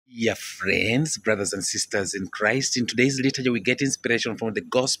Dear friends, brothers and sisters in Christ, in today's liturgy we get inspiration from the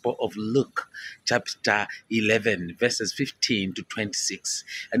Gospel of Luke, chapter 11, verses 15 to 26.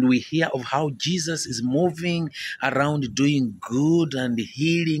 And we hear of how Jesus is moving around doing good and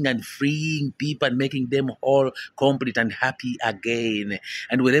healing and freeing people and making them all complete and happy again.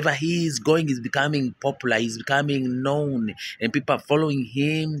 And wherever he is going, he's becoming popular, he's becoming known, and people are following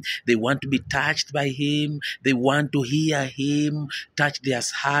him. They want to be touched by him, they want to hear him, touch their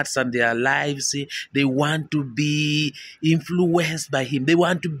hearts and their lives. They want to be influenced by him. They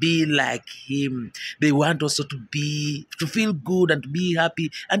want to be like him. They want also to feel good and to be happy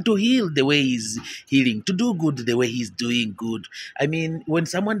and to heal the way he's healing, to do good the way he's doing good. I mean, when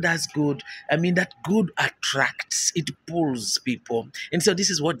someone does good, that good attracts, it pulls people. And so this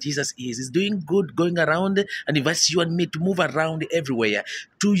is what Jesus is. He's doing good, going around, and invites you and me to move around everywhere,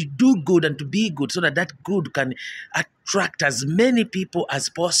 to do good and to be good, so that that good can attract as many people as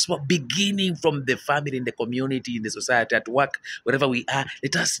possible, beginning from the family, in the community, in the society, at work, wherever we are.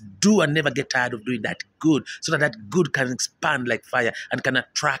 Let us do and never get tired of doing that good, so that that good can expand like fire and can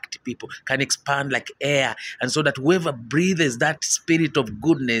attract people, can expand like air, and so that whoever breathes that spirit of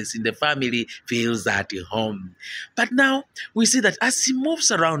goodness in the family feels at home. But now we see that as he moves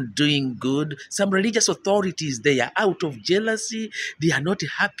around doing good, some religious authorities, they are out of jealousy. They are not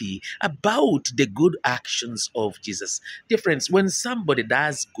happy about the good actions of Jesus. Dear friends, when somebody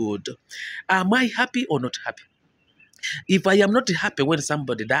does good, am I happy or not happy? If I am not happy when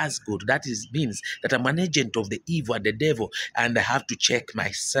somebody does good, that means that I'm an agent of the evil and the devil, and I have to check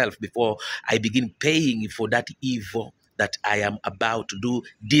myself before I begin paying for that evil that I am about to do,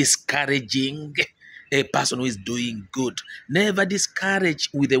 discouraging a person who is doing good. Never discourage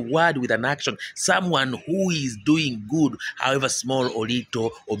with a word, with an action, someone who is doing good, however small or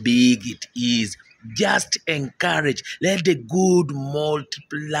little or big it is. Just encourage. Let the good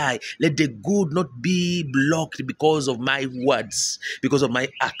multiply. Let the good not be blocked because of my words, because of my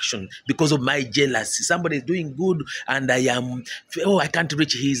action, because of my jealousy. Somebody is doing good and I can't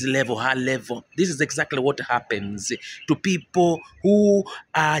reach his level, her level. This is exactly what happens to people who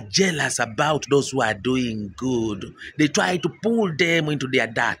are jealous about those who are doing good. They try to pull them into their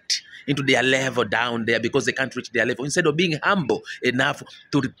dirt, into their level down there, because they can't reach their level, instead of being humble enough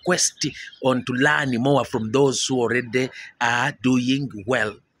to request or to learn more from those who already are doing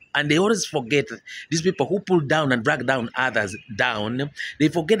well. And they always forget, these people who pull down and drag down others down, they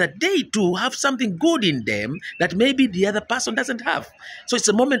forget that they too have something good in them that maybe the other person doesn't have. So it's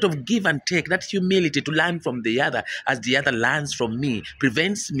a moment of give and take, that humility to learn from the other as the other learns from me,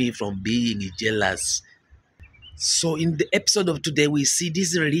 prevents me from being jealous. So in the episode of today, we see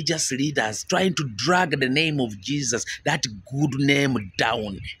these religious leaders trying to drag the name of Jesus, that good name,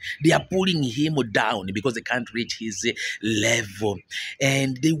 down. They are pulling him down because they can't reach his level.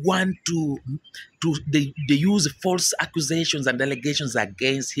 And they want they use false accusations and allegations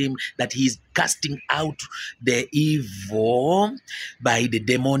against him that he's casting out the evil by the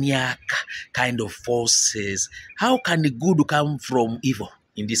demoniac kind of forces. How can the good come from evil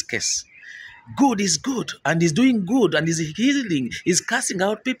in this case? Good is good, and is doing good, and is healing, is casting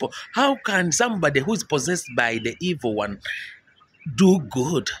out people. How can somebody who is possessed by the evil one do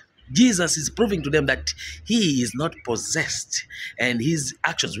good? Jesus is proving to them that he is not possessed, and his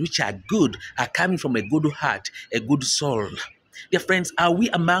actions, which are good, are coming from a good heart, a good soul. Dear friends, are we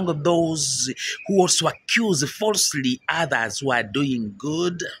among those who also accuse falsely others who are doing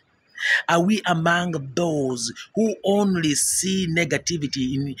good? Are we among those who only see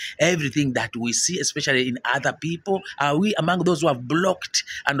negativity in everything that we see, especially in other people? Are we among those who have blocked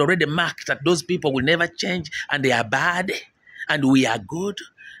and already marked that those people will never change and they are bad and we are good?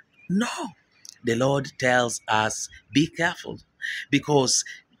 No. The Lord tells us, be careful, because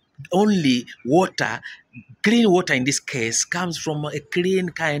only water, clean water in this case, comes from a clean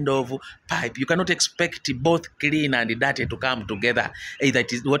kind of pipe. You cannot expect both clean and dirty to come together. Either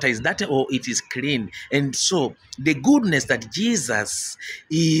water is dirty or it is clean. And so the goodness that Jesus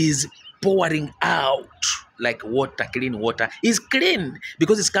is pouring out like water, clean water, is clean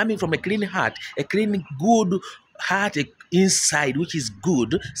because it's coming from a clean heart, a clean, good heart inside, which is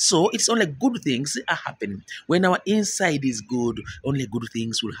good. So it's only good things are happening. When our inside is good, only good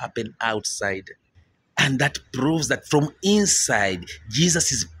things will happen outside. And that proves that from inside,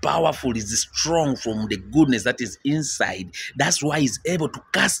 Jesus is powerful, is strong from the goodness that is inside. That's why he's able to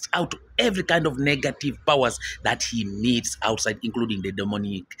cast out every kind of negative powers that he meets outside, including the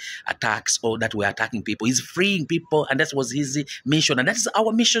demonic attacks or that were attacking people. He's freeing people, and that was his mission. And that is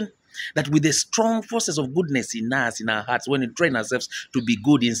our mission. That with the strong forces of goodness in us, in our hearts, when we train ourselves to be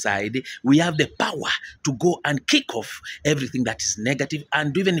good inside, we have the power to go and kick off everything that is negative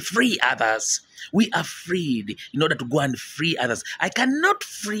and to even free others. We are freed in order to go and free others. I cannot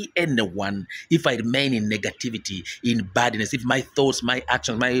free anyone if I remain in negativity, in badness. If my thoughts, my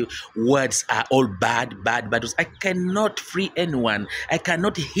actions, my words are all bad. I cannot free anyone. I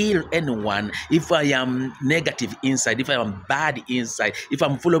cannot heal anyone if I am negative inside, if I am bad inside, if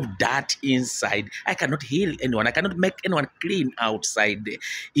I'm full of dirt inside. I cannot heal anyone. I cannot make anyone clean outside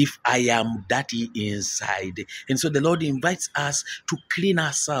if I am dirty inside. And so the Lord invites us to clean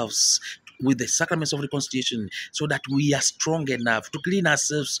ourselves with the sacraments of reconciliation, so that we are strong enough to clean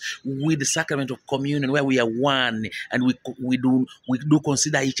ourselves with the sacrament of communion, where we are one and we do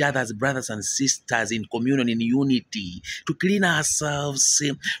consider each other as brothers and sisters in communion, in unity, to clean ourselves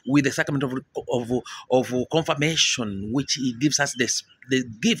with the sacrament of confirmation, which He gives us the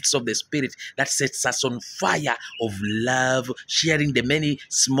gifts of the Spirit that sets us on fire of love, sharing the many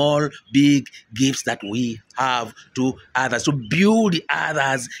small, big gifts that we have to others, to build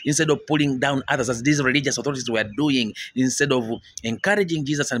others instead of pulling down others, as these religious authorities were doing. Instead of encouraging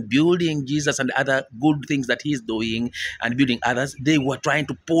Jesus and building Jesus and other good things that He's doing and building others, they were trying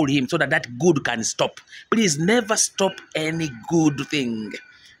to pull Him so that good can stop. Please never stop any good thing.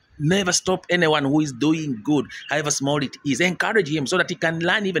 Never stop anyone who is doing good, however small it is. Encourage him so that he can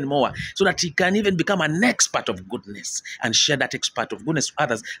learn even more, so that he can even become an expert of goodness and share that expert of goodness to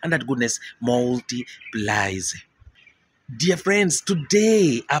others, and that goodness multiplies. Dear friends,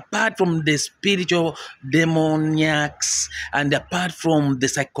 today, apart from the spiritual demoniacs and apart from the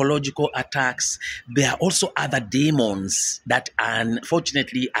psychological attacks, there are also other demons that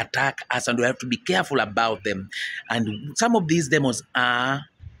unfortunately attack us, and we have to be careful about them. And some of these demons are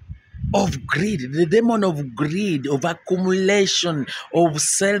of greed, the demon of greed, of accumulation, of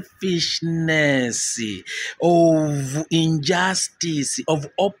selfishness, of injustice, of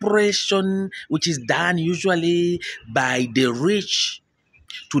oppression, which is done usually by the rich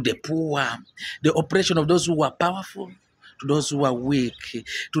to the poor, the oppression of those who are powerful to those who are weak,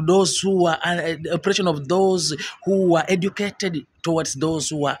 to those who are oppression of those who are educated towards those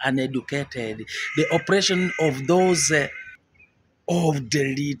who are uneducated, the oppression of those of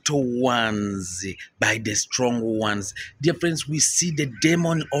the little ones by the strong ones. Dear friends, we see the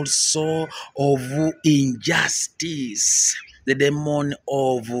demon also of injustice, the demon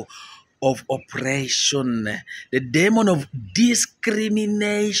of oppression, the demon of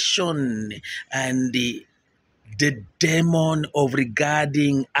discrimination, and the demon of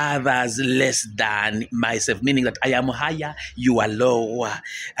regarding others less than myself, meaning that I am higher, you are lower,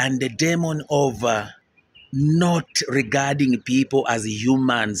 and the demon of not regarding people as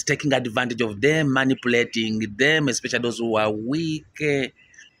humans, taking advantage of them, manipulating them, especially those who are weak,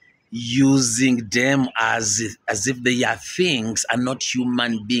 using them as if they are things and not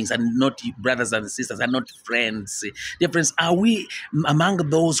human beings, and not brothers and sisters, and not friends. Dear friends, are we among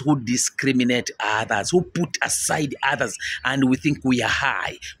those who discriminate others, who put aside others, and we think we are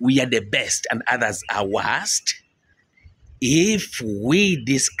high, we are the best, and others are worst? If we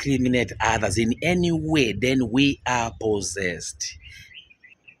discriminate others in any way, then we are possessed.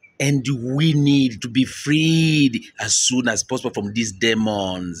 And we need to be freed as soon as possible from these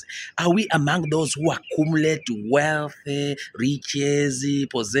demons. Are we among those who accumulate wealth, riches,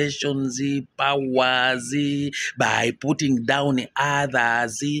 possessions, powers by putting down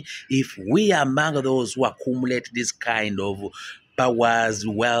others? If we are among those who accumulate this kind of powers,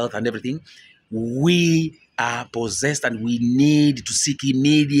 wealth, and everything, we are possessed, and we need to seek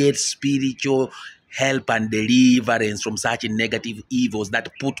immediate spiritual help and deliverance from such negative evils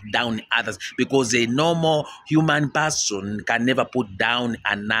that put down others, because a normal human person can never put down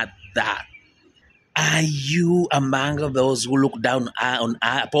another. Are you among those who look down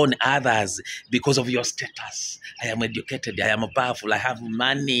upon others because of your status? I am educated, I am powerful, I have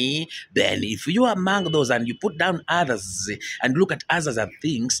money. Then if you are among those and you put down others and look at others as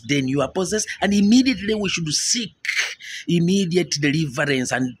things, then you are possessed, and immediately we should seek immediate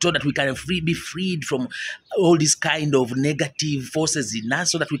deliverance, and so that we can be freed from all these kind of negative forces in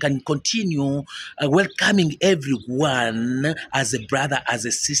us, so that we can continue welcoming everyone as a brother, as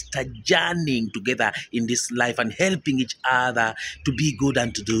a sister, journeying together in this life and helping each other to be good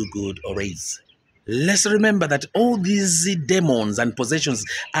and to do good always. Let's remember that all these demons and possessions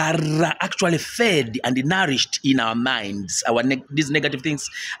are actually fed and nourished in our minds. These negative things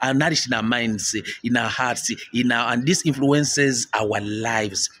are nourished in our minds, in our hearts, and this influences our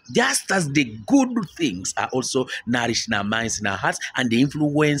lives. Just as the good things are also nourished in our minds, in our hearts, and they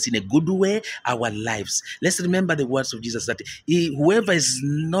influence in a good way our lives. Let's remember the words of Jesus that whoever is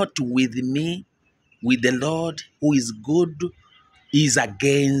not with me, with the Lord, who is good, is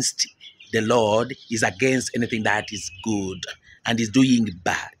against the Lord, is against anything that is good and is doing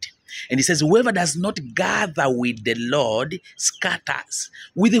bad. And he says, whoever does not gather with the Lord scatters.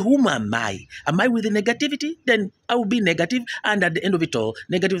 With whom am I? Am I with the negativity? Then I will be negative. And at the end of it all,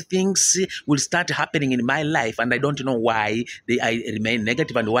 negative things will start happening in my life. And I don't know why I remain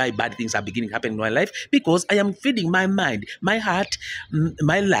negative and why bad things are beginning to happen in my life. Because I am feeding my mind, my heart,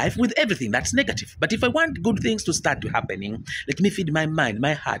 my life with everything that's negative. But if I want good things to start happening, let me feed my mind,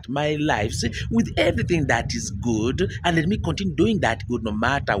 my heart, my lives with everything that is good. And let me continue doing that good no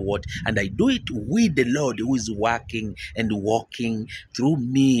matter what. And I do it with the Lord who is working and walking through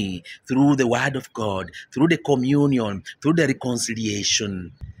me, through the word of God, through the communion, through the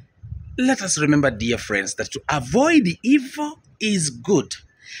reconciliation. Let us remember, dear friends, that to avoid evil is good,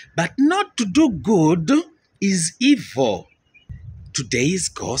 but not to do good is evil. Today's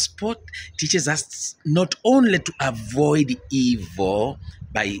gospel teaches us not only to avoid evil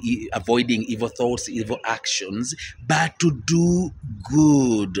by avoiding evil thoughts, evil actions, but to do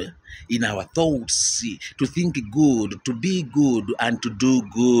good in our thoughts, to think good, to be good, and to do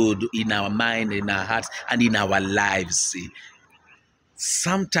good in our mind, in our hearts, and in our lives.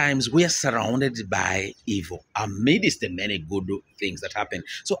 Sometimes we are surrounded by evil amidst the many good things that happen.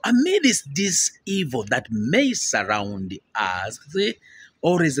 So amidst this evil that may surround us,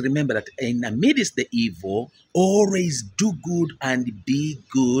 always remember that in amidst the evil, always do good and be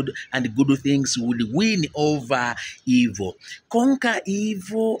good, and good things will win over evil. Conquer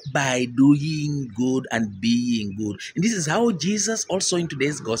evil by doing good and being good. And this is how Jesus also in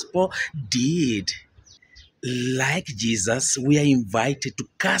today's gospel did. Like Jesus, we are invited to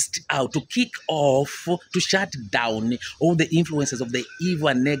cast out, to kick off, to shut down all the influences of the evil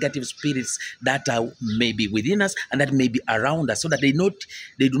and negative spirits that may be within us and that may be around us, so that they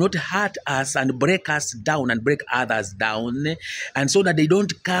do not hurt us and break us down and break others down, and so that they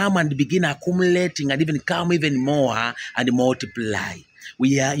don't come and begin accumulating and even come even more and multiply.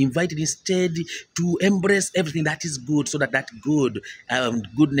 We are invited instead to embrace everything that is good, so that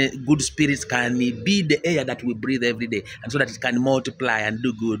good spirits can be the air that we breathe every day, and so that it can multiply and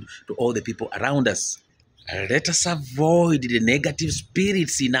do good to all the people around us. Let us avoid the negative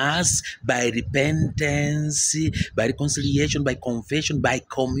spirits in us by repentance, by reconciliation, by confession, by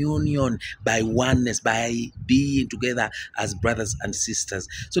communion, by oneness, by being together as brothers and sisters.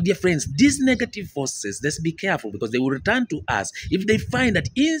 So, dear friends, these negative forces, let's be careful, because they will return to us if they find that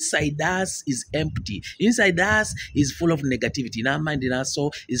inside us is empty, inside us is full of negativity, in our mind, in our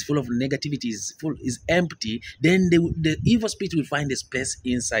soul is full of negativity, is empty. Then the evil spirit will find a space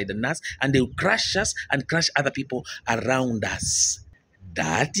inside us, and they will crush us and crush other people around us.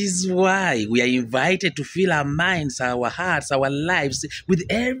 That is why we are invited to fill our minds, our hearts, our lives with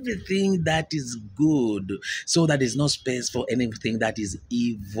everything that is good, so that there's no space for anything that is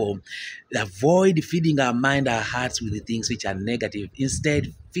evil. Avoid feeding our mind, our hearts with the things which are negative.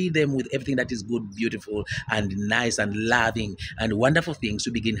 Instead, feed them with everything that is good, beautiful, and nice, and loving, and wonderful things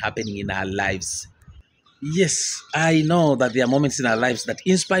to begin happening in our lives. Yes, I know that there are moments in our lives that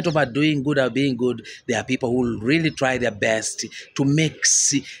in spite of our doing good or being good, there are people who will really try their best to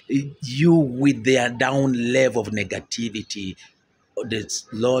mix you with their down level of negativity. The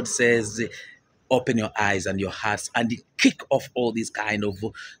Lord says, open your eyes and your hearts and kick off all these kind of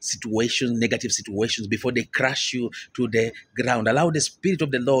situations, negative situations, before they crash you to the ground. Allow the Spirit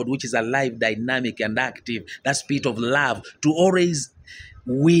of the Lord, which is alive, dynamic, and active, that Spirit of love, to always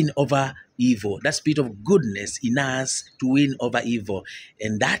win over evil, that spirit of goodness in us to win over evil.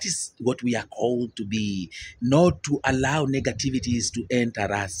 And that is what we are called to be, not to allow negativities to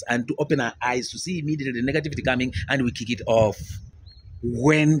enter us, and to open our eyes to see immediately the negativity coming and we kick it off.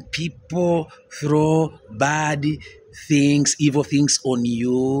 When people throw bad things, evil things on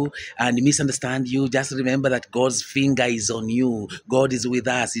you and misunderstand you, just remember that God's finger is on you. God is with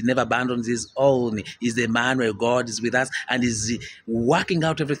us. He never abandons his own. He's the man where God is with us and is working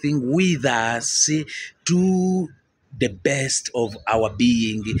out everything with us to the best of our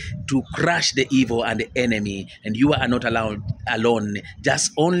being, to crush the evil and the enemy. And you are not alone.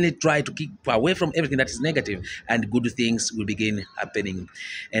 Just only try to keep away from everything that is negative, and good things will begin happening.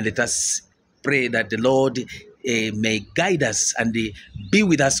 And let us pray that the Lord may guide us and be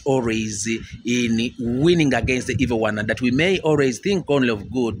with us always in winning against the evil one, and that we may always think only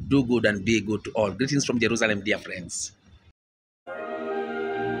of good, do good, and be good to all. Greetings from Jerusalem, dear friends.